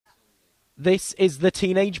This is the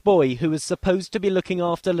teenage boy who was supposed to be looking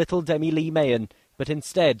after little Demi-Leigh Mayen, but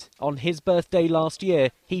instead, on his birthday last year,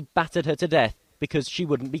 he battered her to death because she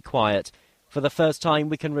wouldn't be quiet. For the first time,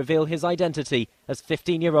 we can reveal his identity as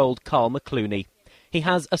 15-year-old Karl McCluney. He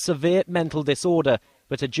has a severe mental disorder,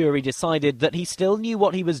 but a jury decided that he still knew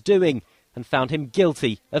what he was doing and found him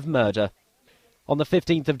guilty of murder. On the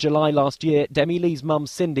 15th of July last year, Demi-Leigh's mum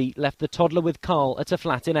Cindy left the toddler with Karl at a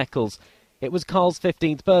flat in Eccles. It was Karl's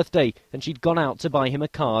 15th birthday and she'd gone out to buy him a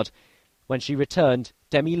card. When she returned,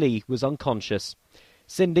 Demi-Leigh was unconscious.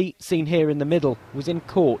 Cindy, seen here in the middle, was in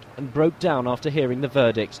court and broke down after hearing the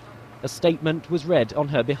verdict. A statement was read on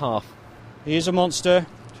her behalf. He is a monster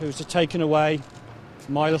who's taken away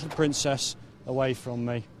my little princess away from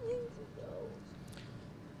me.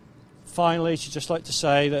 Finally, she'd just like to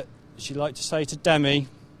say to Demi,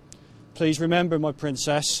 please remember, my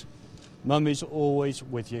princess, Mummy's always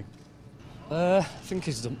with you. I think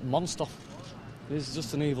he's a monster. He's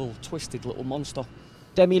just an evil, twisted little monster.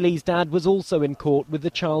 Demi-Leigh's dad was also in court with the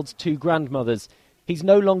child's two grandmothers. He's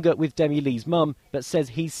no longer with Demi-Leigh's mum, but says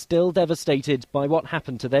he's still devastated by what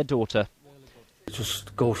happened to their daughter. It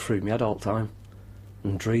just goes through my head all the time,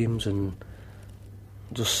 and dreams, and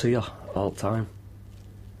just see her all the time.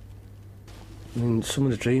 I mean, some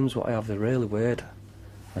of the dreams what I have, they're really weird.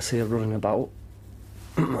 I see her running about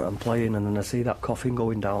and playing, and then I see that coffin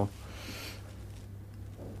going down.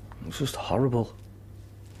 It's just horrible.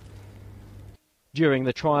 During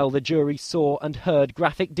the trial, the jury saw and heard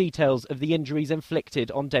graphic details of the injuries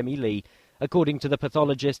inflicted on Demi-Leigh. According to the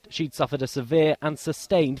pathologist, she'd suffered a severe and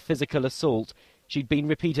sustained physical assault. She'd been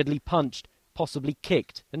repeatedly punched, possibly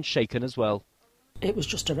kicked and shaken as well. It was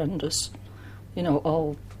just horrendous. You know,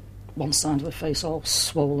 all one side of her face all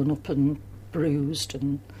swollen up and bruised,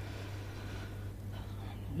 and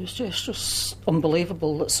it's just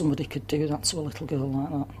unbelievable that somebody could do that to a little girl like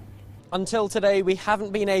that. Until today, we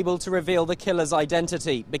haven't been able to reveal the killer's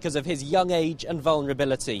identity because of his young age and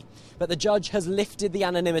vulnerability. But the judge has lifted the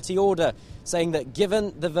anonymity order, saying that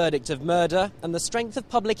given the verdict of murder and the strength of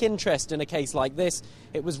public interest in a case like this,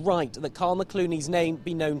 it was right that Karl McCluney's name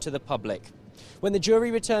be known to the public. When the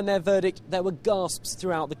jury returned their verdict, there were gasps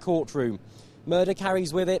throughout the courtroom. Murder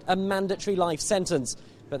carries with it a mandatory life sentence,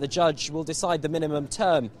 but the judge will decide the minimum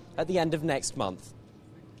term at the end of next month.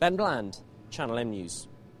 Ben Bland, Channel M News.